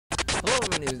Hello,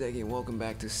 my name is Deggy and welcome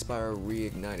back to Spyro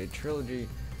Reignited Trilogy.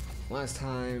 Last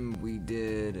time we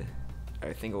did,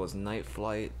 I think it was Night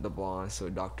Flight, the boss, so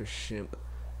Dr. Shimp,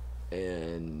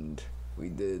 and we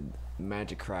did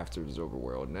Magic Crafters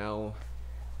Overworld. Now,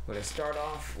 we're going to start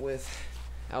off with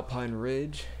Alpine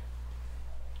Ridge,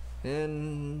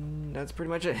 and that's pretty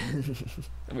much it.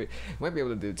 We might be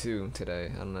able to do two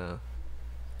today, I don't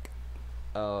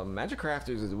know. Magic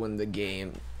Crafters is when the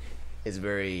game is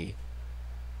very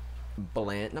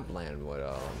bland, not bland,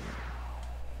 but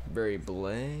very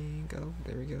blank. Oh,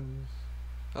 there he goes.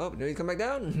 Oh, did he come back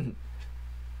down?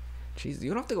 Jeez, you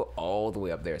don't have to go all the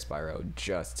way up there, Spyro,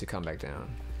 just to come back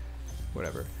down.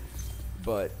 Whatever.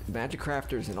 But Magic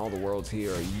Crafters and all the worlds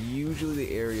here are usually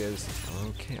the areas.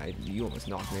 Okay, you almost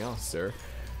knocked me off, sir.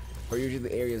 Are usually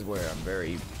the areas where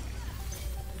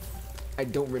I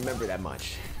don't remember that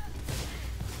much.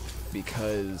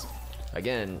 Because,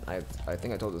 again, I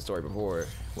think I told the story before.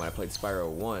 When I played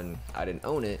Spyro 1, I didn't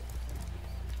own it.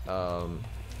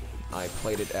 I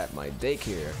played it at my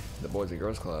daycare, the Boys and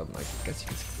Girls Club. I guess you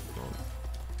can say,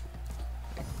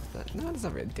 no, it's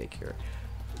not really a daycare.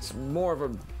 It's more of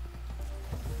a,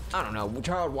 I don't know,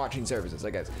 child watching services,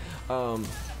 I guess. And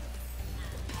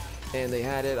they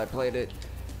had it, I played it,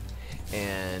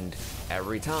 and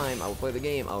every time I would play the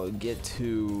game, I would get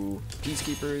to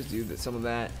Peacekeepers, do some of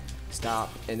that,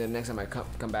 stop, and then next time I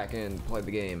come back in, play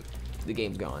the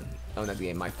game's gone. Oh, not the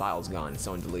game, my file's gone.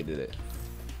 Someone deleted it.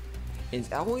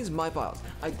 It's always my files.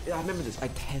 I remember this. I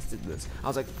tested this. I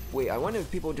was like, wait, I wonder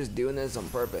if people are just doing this on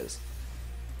purpose.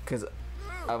 Because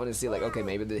I want to see, like, okay,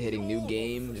 maybe they're hitting new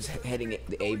game, just hitting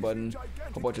the A button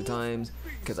a bunch of times.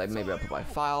 Because maybe I put my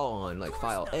file on, like,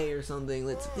 file A or something.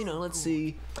 Let's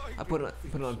see. I put it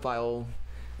on file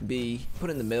B, put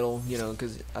it in the middle,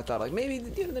 because I thought, like, maybe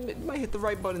they might hit the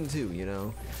right button too,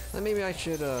 Like, maybe I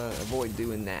should avoid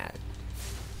doing that.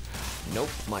 Nope,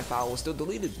 my file was still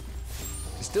deleted.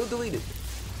 It's still deleted.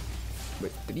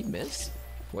 Wait, did he miss?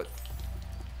 What?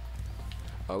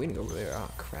 Oh, we need to go over there. Oh,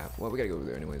 crap. Well, we gotta go over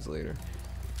there anyways later.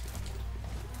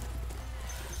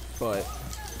 But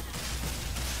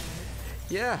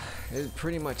yeah, it's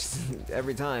pretty much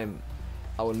every time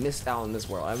I would miss out on this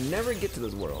world. I would never get to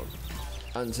this world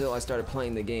until I started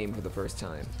playing the game for the first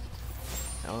time.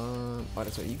 Oh,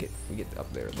 that's right. We get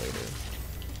up there later.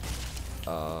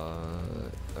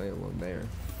 Oh yeah, well there.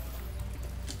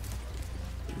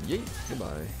 Yeet,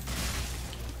 goodbye.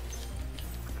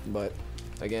 But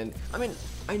again, I mean,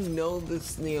 I know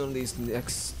this, these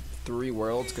next 3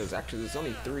 worlds, because actually there's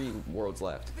only 3 worlds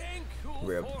left.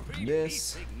 We have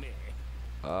this.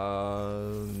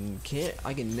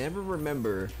 I can never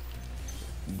remember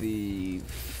the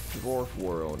 4th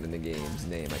world in the game's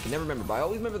name. I can never remember, but I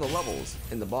always remember the levels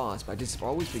and the boss, but I just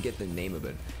always forget the name of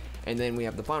it. And then we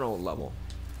have the final level.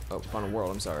 Oh, final world,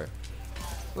 I'm sorry.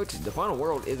 Which, the final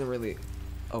world isn't really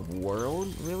a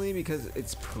world, really, because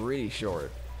it's pretty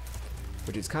short.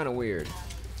 Which is kind of weird.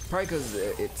 Probably because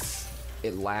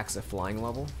it lacks a flying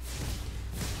level,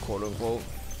 quote unquote.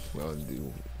 Well,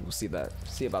 we'll see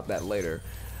about that later.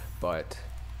 But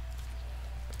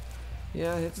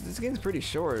yeah, this game's pretty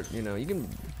short. You can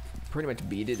pretty much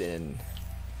beat it in,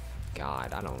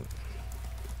 God, I don't,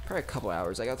 probably a couple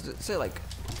hours. I got to say, like,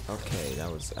 okay,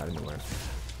 that was out of nowhere.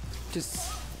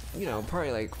 Just,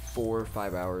 probably like 4 or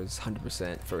 5 hours,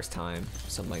 100% first time,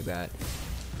 something like that.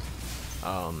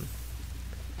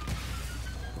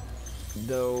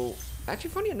 Though, actually,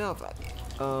 funny enough,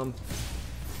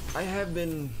 I have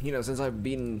been, since I've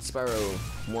beaten Spyro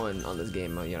 1 on this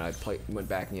game, I went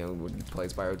back, would play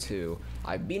Spyro 2.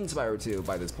 I've beaten Spyro 2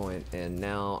 by this point, and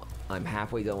now I'm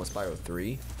halfway done with Spyro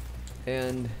 3.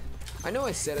 And I know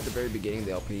I said at the very beginning of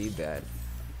the LP that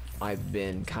I've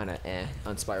been kind of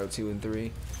on Spyro 2 and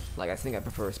 3. Like, I think I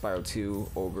prefer Spyro 2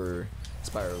 over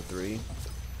Spyro 3.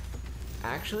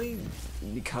 Actually,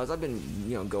 because I've been,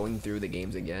 going through the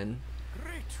games again,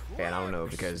 and I don't know,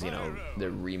 because, the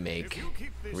remake,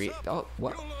 oh,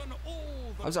 what?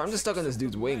 I'm sorry, I'm just stuck on this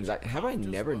dude's wings. Have I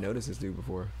never noticed this dude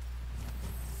before?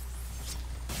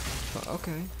 Oh,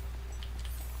 okay.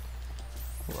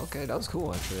 Well, okay, that was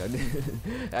cool, actually.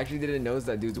 I actually didn't notice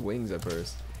that dude's wings at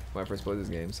first, when I first played this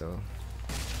game, so.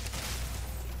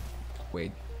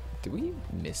 Wait, did we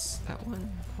miss that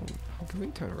one? Can we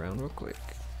turn around real quick?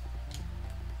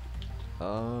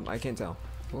 I can't tell.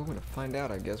 Well, we're gonna find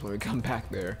out, I guess, when we come back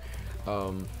there.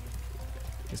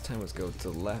 This time let's go to the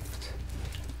left.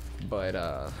 But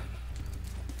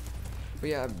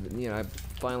yeah, I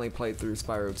finally played through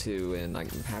Spyro 2, and I'm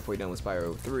halfway done with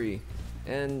Spyro 3,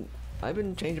 and I've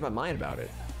been changing my mind about it.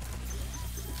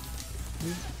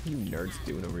 What are you nerds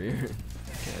doing over here?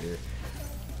 Get out of here.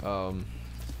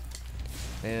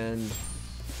 And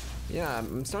yeah,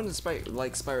 I'm starting to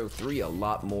like Spyro 3 a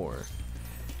lot more.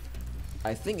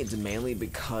 I think it's mainly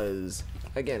because,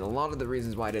 again, a lot of the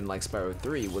reasons why I didn't like Spyro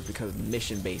 3 was because of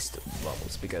mission-based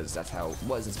levels, because that's how it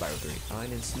was in Spyro 3. Oh, I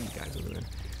didn't see you guys over there.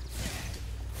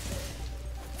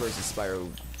 Versus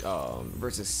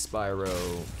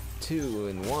Spyro 2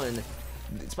 and 1.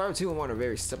 Spyro 2 and 1 are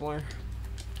very similar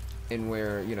in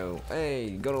where, you know,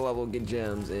 hey, go to level, get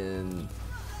gems, and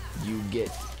you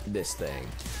get this thing.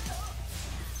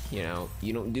 You know,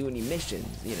 you don't do any missions,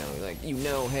 you know, like, you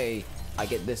know, hey, I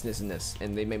get this, this, and this,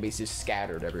 and they may be just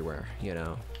scattered everywhere, you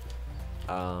know.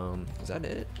 Is that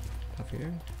it? Up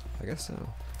here? I guess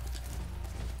so.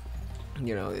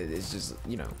 You know, it's just,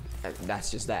 you know,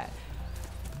 that's just that.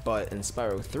 But in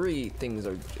Spyro 3, things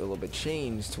are a little bit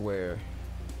changed to where,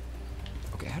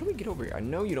 okay, how do we get over here? I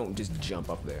know you don't just jump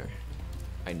up there.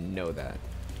 I know that,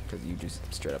 because you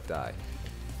just straight up die.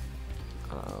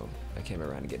 I can't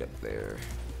remember how to get up there.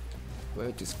 Let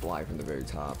me just fly from the very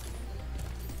top.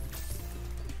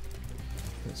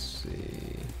 Let's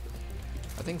see.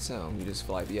 I think so. You just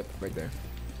fly. Yep, right there.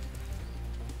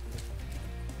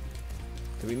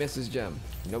 Did we miss this gem?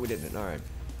 No, we didn't. All right.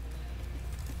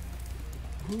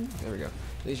 There we go.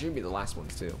 These should be the last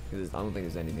ones too, because I don't think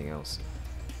there's anything else.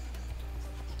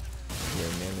 Yeah,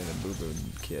 man in a boo-boo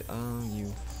kit. Oh,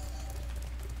 you.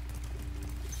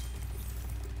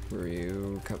 Where are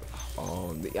you? Come.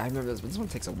 Oh, I remember this, but this one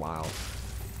takes a while.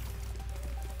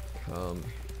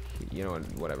 You know what?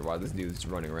 Whatever. While this dude's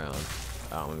running around,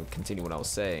 continue what I was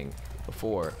saying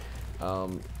before.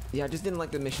 Yeah, I just didn't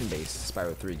like the mission-based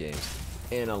Spyro 3 games,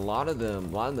 and a lot of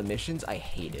the missions I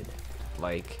hated.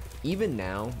 Like, even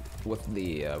now with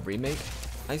the remake,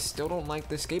 I still don't like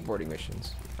the skateboarding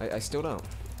missions. I still don't.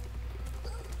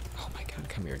 Oh my god,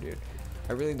 come here, dude.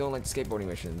 I really don't like the skateboarding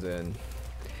missions, and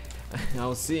I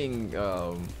was seeing,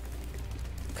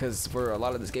 because for a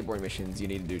lot of the skateboarding missions, you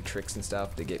need to do tricks and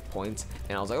stuff to get points,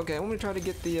 and I was like, okay, I'm gonna try to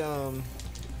get the, oh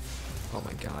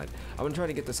my god, I'm gonna try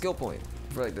to get the skill point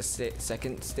for like the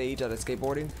second stage out of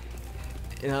skateboarding,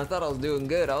 and I thought I was doing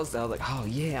good. I was like, oh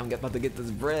yeah, I'm about to get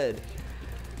this bread.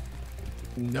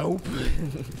 Nope.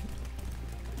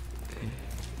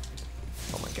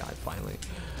 Oh my god, finally.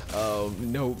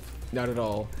 Nope, not at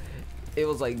all. It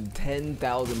was like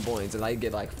 10,000 points, and I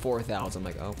get like 4,000. I'm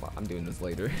like, oh, I'm doing this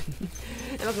later.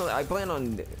 And also, I plan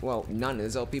on, well, not in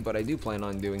this LP, but I do plan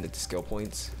on doing the skill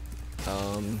points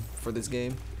for this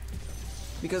game.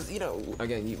 Because, you know,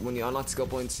 again, when you unlock skill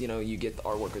points, you know, you get the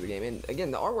artwork of the game. And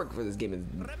again, the artwork for this game is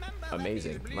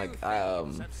amazing. Like,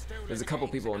 there's a couple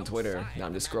people on Twitter that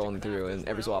I'm just scrolling through, and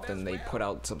every so often they put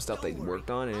out some stuff they worked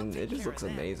on, and it just looks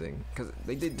amazing. Because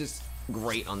they did just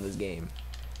great on this game.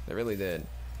 They really did.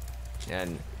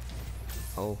 And,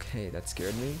 okay, that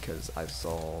scared me, because I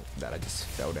saw that I just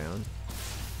fell down.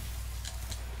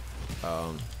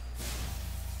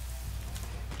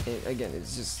 And again,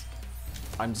 it's just,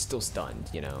 I'm still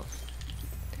stunned, you know.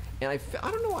 And I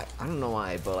don't know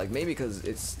why, but like maybe because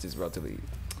it's just relatively.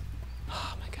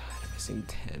 Oh my god, I'm missing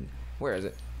 10. Where is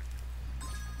it?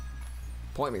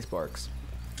 Point me, Sparks.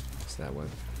 It's that one.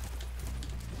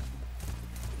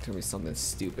 It's gonna be something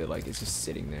stupid, like it's just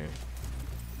sitting there.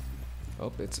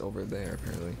 Oh, it's over there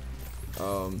apparently.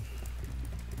 Oh,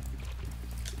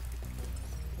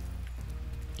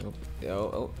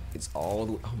 it's all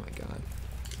the. Oh my god.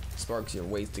 Sparks, you're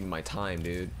wasting my time,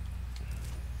 dude.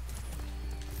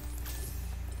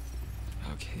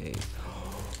 Okay.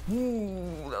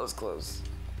 Ooh, that was close.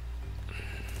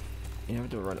 You have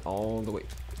to run all the way.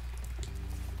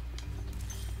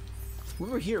 We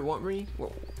were here, weren't we?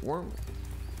 Weren't.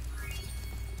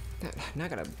 Not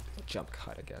gonna jump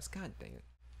cut, I guess. God dang it.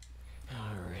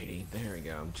 Alrighty, there we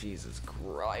go. Jesus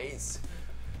Christ.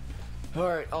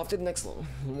 Alright, off to the next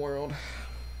world.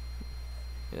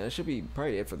 Yeah, that should be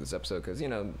probably it for this episode, because, you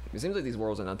know, it seems like these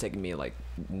worlds are now taking me like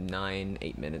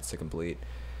 9-8 minutes to complete.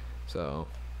 So,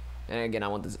 and again, I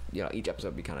want this, you know, each episode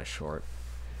to be kind of short.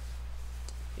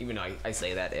 Even though I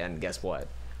say that, and guess what?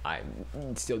 I'm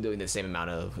still doing the same amount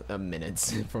of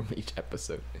minutes from each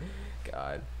episode.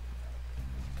 God.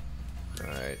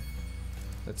 Alright.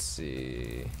 Let's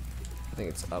see. I think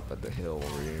it's up at the hill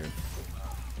over here.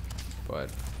 But,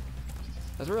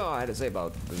 that's really all I had to say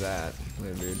about that.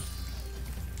 Later, dude.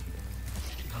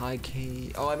 High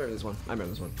K. Oh, I remember this one.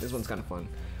 This one's kind of fun.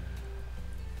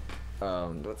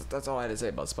 That's all I had to say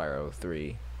about Spyro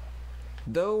 3.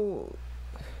 Though,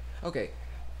 okay.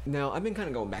 Now I've been kind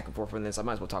of going back and forth on this. I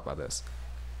might as well talk about this.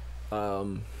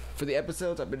 For the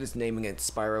episodes, I've been just naming it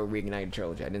Spyro Reignited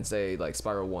Trilogy. I didn't say like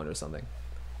Spyro 1 or something.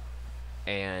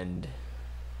 And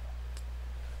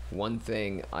one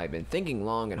thing I've been thinking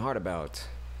long and hard about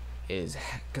is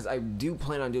because I do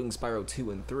plan on doing Spyro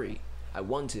 2 and 3. I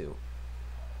want to.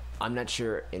 I'm not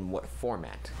sure in what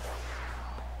format.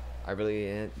 I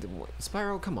really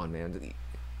Spyro, come on, man.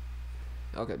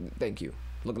 Okay, thank you.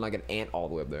 Looking like an ant all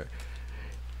the way up there.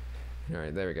 All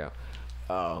right, there we go.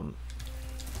 God.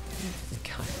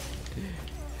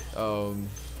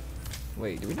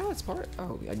 Wait, do we know it's part?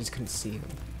 Oh, I just couldn't see him.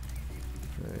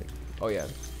 All right. Oh yeah,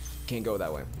 can't go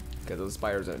that way because those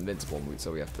spiders are invincible,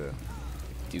 so we have to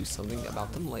do something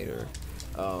about them later.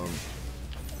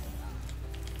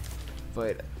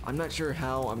 But I'm not sure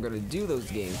how I'm gonna do those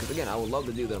games because again, I would love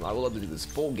to do them. I would love to do this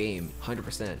full game,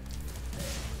 100%.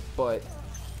 But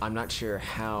I'm not sure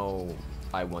how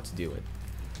I want to do it.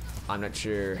 I'm not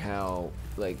sure how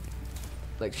like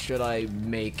should I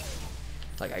make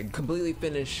like I completely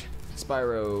finish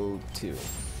Spyro 2.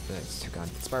 God,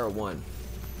 Spyro 1.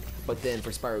 But then for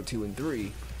Spyro 2 and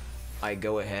 3, I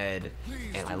go ahead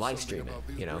and I live stream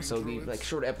it, you know, so it'll be like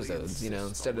short episodes, you know,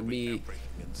 instead of me,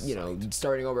 you know,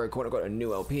 starting over quote unquote a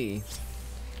new LP,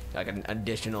 like an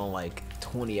additional like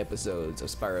 20 episodes of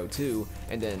Spyro 2,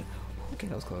 and then, okay,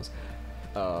 that was close,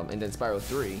 and then Spyro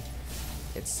 3,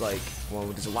 it's like, well,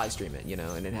 we'll just live stream it, you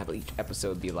know, and then have each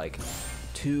episode be like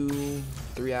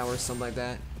 2-3 hours, something like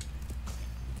that.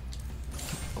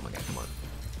 Oh my god, come on.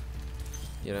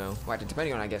 You know, well,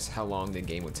 depending on, I guess, how long the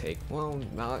game would take. Well,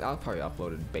 I'll probably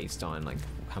upload it based on, like,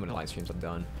 how many live streams I've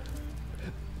done.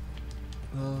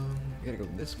 I gotta go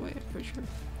this way, I'm pretty sure.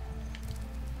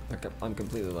 I'm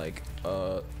completely, like,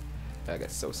 I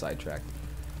got so sidetracked.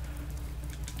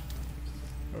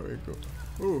 Alright, go.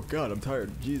 Oh, God, I'm tired.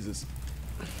 Jesus.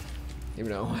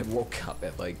 Even though I woke up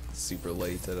at, like, super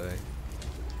late today.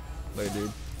 Like,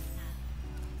 dude.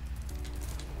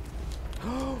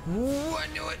 Oh, I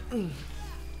knew it!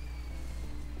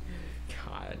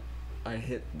 God, I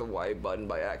hit the Y button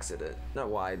by accident. Not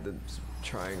Y, the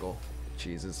triangle.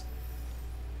 Jesus.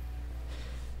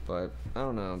 But I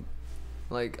don't know.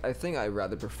 Like, I think I'd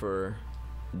rather prefer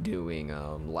doing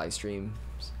live streams.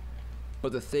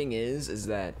 But the thing is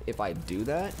that if I do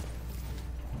that,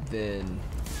 then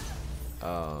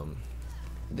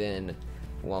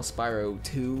while Spyro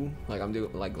 2, like I'm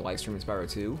doing like live streaming Spyro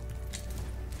 2,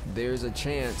 there's a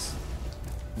chance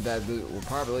that well,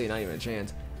 probably not even a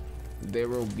chance, there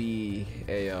will be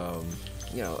a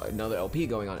you know, another LP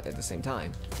going on at the same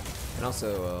time. And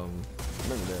also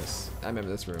remember this. I remember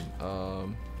this room.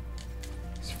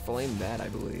 It's Flame That, I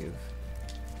believe.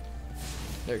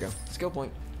 There you go. Skill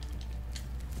point.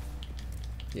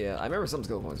 Yeah, I remember some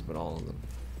skill points, but all of them.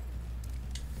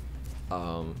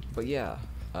 But yeah,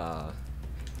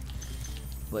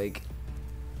 like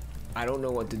I don't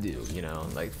know what to do, you know,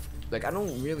 like I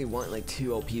don't really want like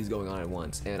 2 LPs going on at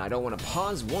once, and I don't want to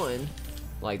pause one,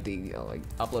 like the like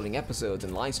uploading episodes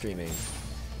and live streaming,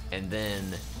 and then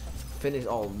finish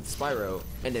all Spyro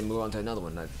and then move on to another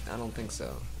one. I don't think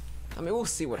so. I mean, we'll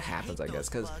see what happens, I guess,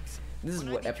 because this is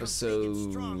what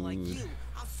episode.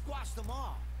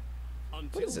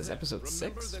 What is this, episode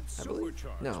 6? I believe.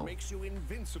 No.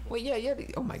 Wait, yeah.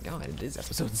 Oh my god, it is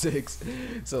episode 6.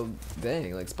 So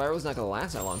dang, like Spyro's not gonna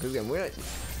last that long. Because again, we're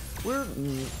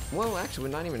well, actually,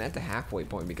 we're not even at the halfway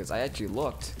point because I actually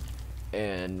looked,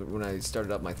 and when I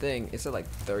started up my thing, it said like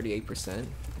 38%.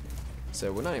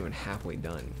 So we're not even halfway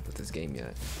done with this game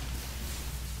yet.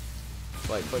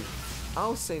 But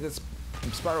I'll say this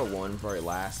Spyro 1 probably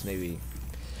lasts maybe.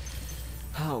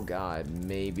 Oh god,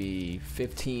 maybe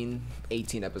 15,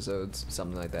 18 episodes,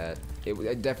 something like that.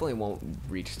 It definitely won't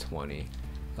reach 20.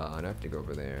 And I have to go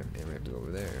over there. Yeah, we have to go over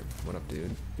there. What up,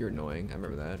 dude? You're annoying. I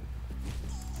remember that.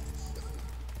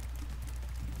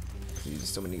 You use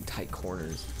so many tight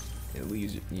corners, and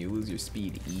you lose your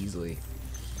speed easily.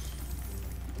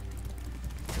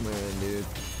 Come on, dude.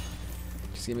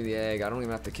 Just give me the egg. I don't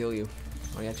even have to kill you.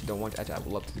 I actually don't want to. Actually, I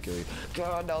would love to kill you.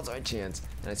 God, that was our chance,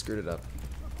 and I screwed it up.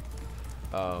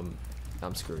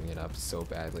 I'm screwing it up so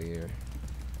badly here.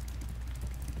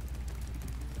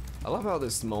 I love how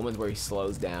there's moments where he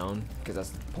slows down, because that's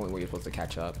the point where you're supposed to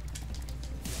catch up.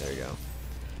 There you go.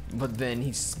 But then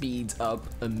he speeds up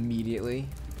immediately,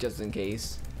 just in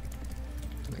case.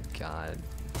 Oh my god.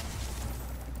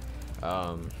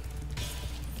 I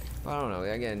don't know,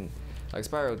 again, like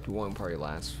Spyro 1 probably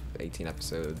lasts 18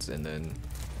 episodes, and then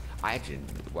I actually,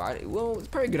 well, it's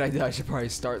probably a good idea. I should probably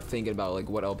start thinking about like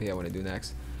what LP I want to do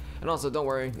next. And also, don't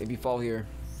worry, if you fall here,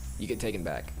 you get taken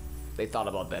back. They thought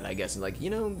about that, I guess, and like, you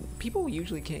know, people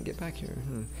usually can't get back here.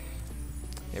 And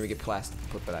we get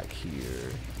put back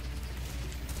here.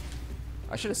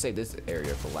 I should have saved this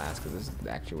area for last, because this is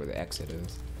actually where the exit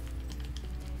is.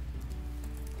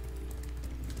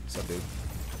 What's up, dude?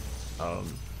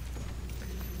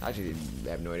 Actually, I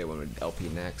have no idea when would LP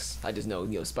next. I just know,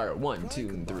 Spyro 1, 2,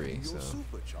 and 3, so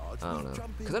I don't know.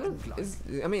 Because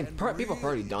I mean, people have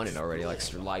already done it already, like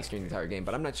live streaming the entire game,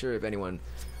 but I'm not sure if anyone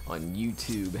on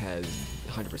YouTube has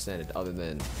 100%ed other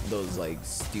than those like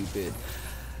stupid.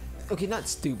 Okay, not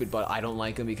stupid, but I don't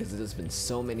like them because there's been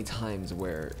so many times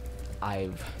where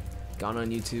I've gone on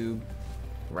YouTube,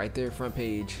 right there front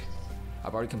page.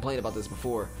 I've already complained about this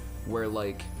before, where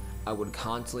like I would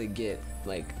constantly get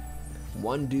like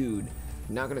one dude,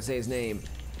 not gonna say his name,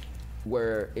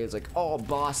 where it's like all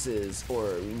bosses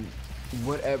or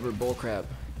whatever bullcrap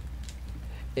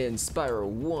in Spyro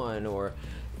 1, or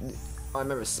I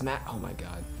remember oh my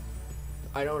god,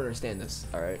 I don't understand this.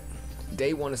 All right,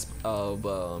 day one of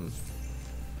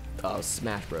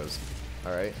Smash Bros.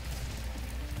 All right,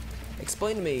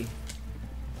 explain to me.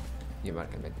 You're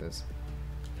not gonna make this.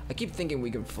 I keep thinking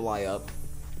we can fly up.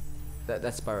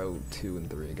 That's Spyro 2 and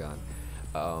 3, God.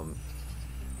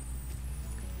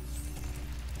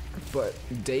 But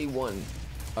day one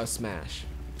of Smash.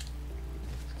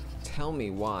 Tell me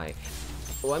why.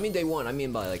 Well, I mean day one. I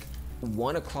mean by like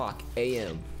 1 o'clock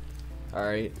a.m. All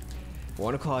right,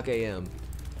 1 o'clock a.m.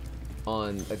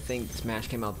 on, I think Smash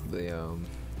came out the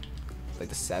like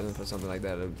the 7th or something like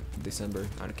that of December.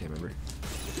 I can't remember.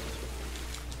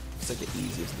 It's like the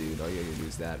easiest, dude. All you gotta do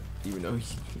is that, even though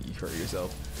you hurt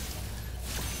yourself.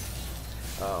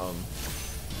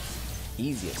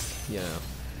 Easiest, you know.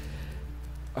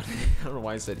 I don't know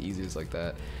why I said easiest like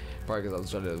that. Probably because I was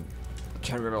trying to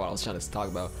remember what I was trying to talk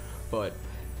about. But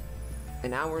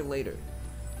an hour later,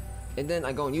 and then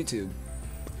I go on YouTube.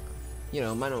 You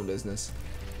know, my own business.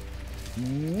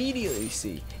 Immediately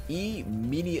see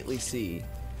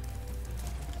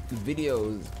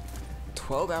videos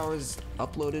 12 hours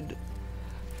uploaded,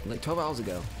 like 12 hours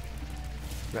ago.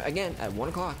 Again, at 1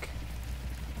 o'clock.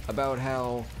 About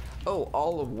how,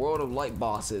 all of World of Light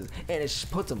bosses, and it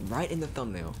puts them right in the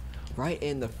thumbnail. Right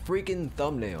in the freaking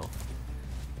thumbnail.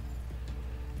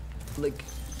 Like,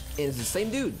 and it's the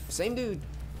same dude.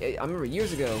 I remember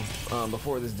years ago,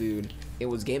 before this dude, it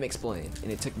was Game Explain,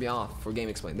 and it took me off for Game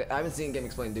Explain. I haven't seen Game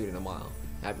Explain dude in a while.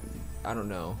 I don't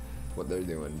know what they're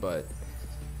doing, but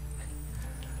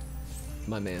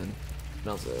my man. And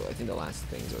also, I think the last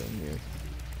things are in here.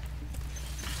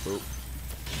 Oop.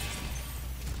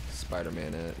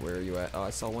 Spider-Man, where are you at? Oh,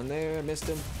 I saw one there. I missed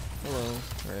him. Hello.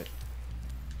 All right.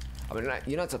 I mean,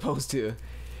 you're not supposed to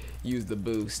use the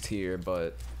boost here,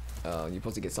 but you're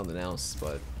supposed to get something else.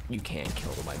 But you can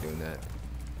kill them by doing that.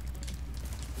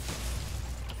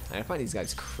 And I find these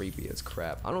guys creepy as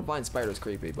crap. I don't find spiders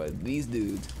creepy, but these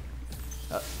dudes.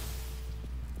 All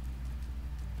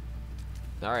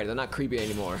right, they're not creepy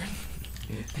anymore.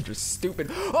 They're just stupid.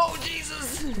 Oh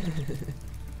Jesus!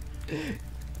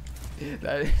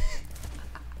 that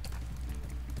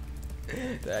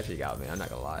actually got me. I'm not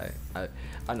gonna lie.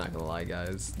 I'm not gonna lie,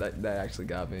 guys. That actually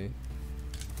got me.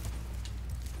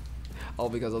 All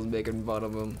because I was making fun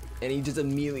of him, and he just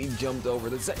immediately jumped over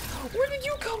the set. Where did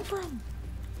you come from?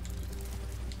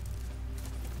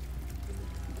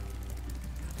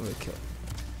 I'm gonna kill.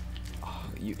 Oh,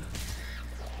 you.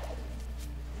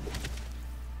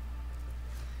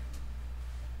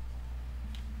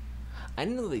 I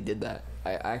didn't know they did that.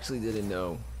 I actually didn't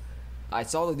know. I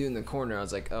saw the dude in the corner. I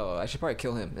was like, oh, I should probably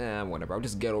kill him. Whatever. I'll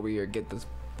just get over here, get this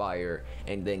fire,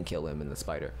 and then kill him in the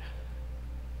spider.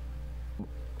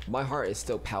 My heart is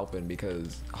still palping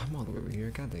because I'm all the way over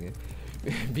here. God dang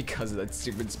it. Because of that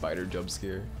stupid spider jump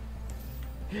scare.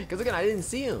 Because again, I didn't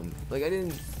see him. Like I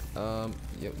didn't.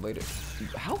 Yep. Later.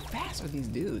 How fast are these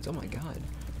dudes? Oh my god.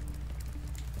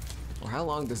 Or how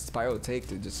long does Spyro take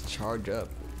to just charge up?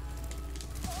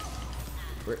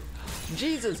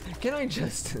 Jesus, can I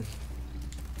just...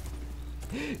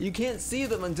 You can't see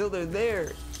them until they're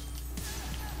there.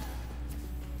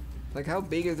 Like, how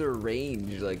big is their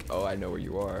range? Like, oh, I know where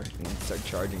you are. And start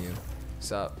charging you.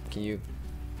 Sup? Can you...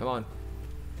 Come on.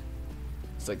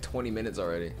 It's like 20 minutes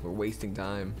already. We're wasting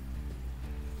time.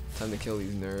 Time to kill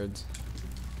these nerds.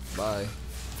 Bye.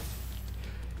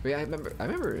 But yeah, I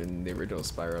remember in the original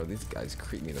Spyro, these guys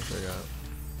creep me the frick out.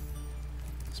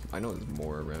 I know there's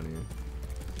more around here.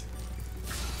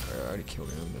 I already killed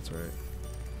him, that's right.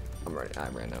 I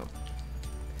ran out.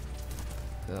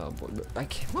 Oh boy,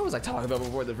 what was I talking about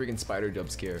before the freaking spider jump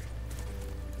scare?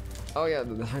 Oh yeah,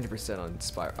 the 100% on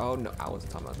Spyro. Oh no, I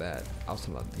wasn't talking about that. I was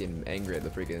talking about getting angry at the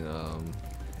freaking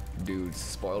dudes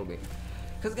spoiled me.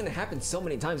 Cause it's gonna happen so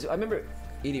many times. I remember,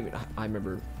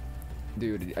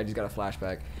 dude, I just got a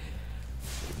flashback.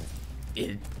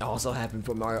 It also happened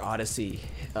for Mario Odyssey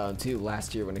too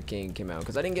last year when the game came out,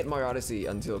 because I didn't get Mario Odyssey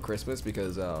until Christmas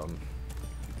because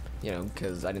You know,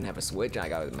 because I didn't have a Switch. I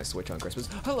got my Switch on Christmas.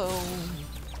 Hello!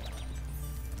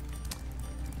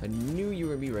 I knew you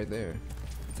were me right there.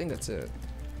 I think that's it.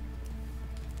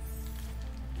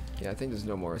 Yeah, I think there's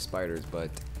no more spiders, but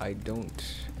I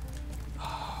don't...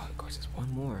 Oh, of course, there's one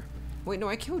more. Wait, no,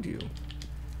 I killed you.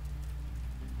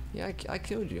 Yeah, I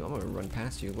killed you. I'm gonna run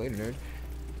past you later, nerd.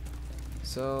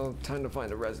 So, time to find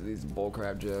the rest of these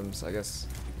bullcrap gems. I guess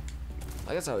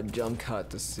I would jump cut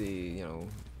to see, you know...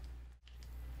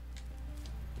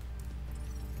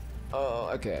 Oh,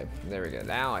 okay. There we go.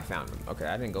 Now I found them. Okay,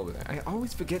 I didn't go over there. I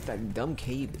always forget that dumb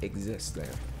cave exists there.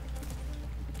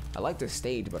 I like the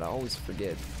stage, but I always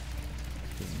forget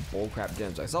these bullcrap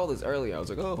gems. I saw this earlier. I was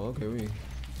like, oh, okay, let me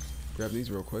grab these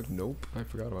real quick. Nope, I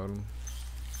forgot about them.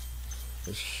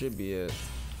 This should be it.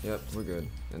 Yep, we're good.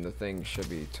 And the thing should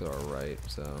be to our right,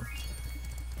 so.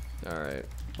 Alright.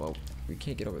 Well, we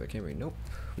can't get over there, can we? Nope,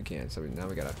 we can't. So now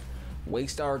we gotta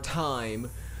waste our time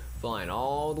flying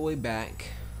all the way back.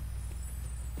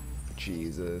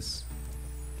 Jesus.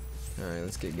 Alright,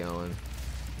 let's get going.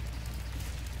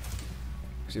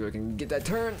 See if I can get that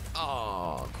turn.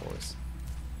 Oh, of course.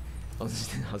 I was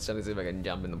trying to see if I can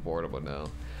jump in the portal, but no.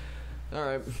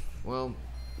 Alright, well,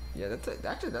 yeah, that's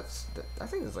actually I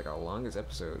think that's like our longest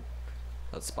episode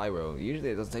of Spyro.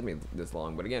 Usually it doesn't take me this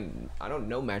long, but again, I don't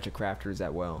know Magic Crafters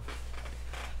that well,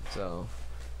 so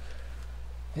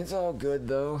it's all good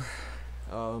though.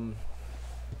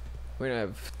 We're gonna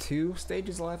have 2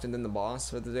 stages left and then the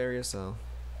boss for this area, so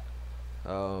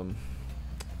not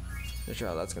sure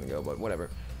how that's gonna go, but whatever.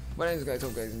 But anyways, guys,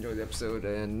 hope you guys enjoyed the episode,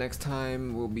 and next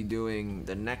time we'll be doing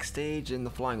the next stage in the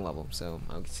flying level, so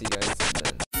I'll see you guys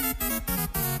then.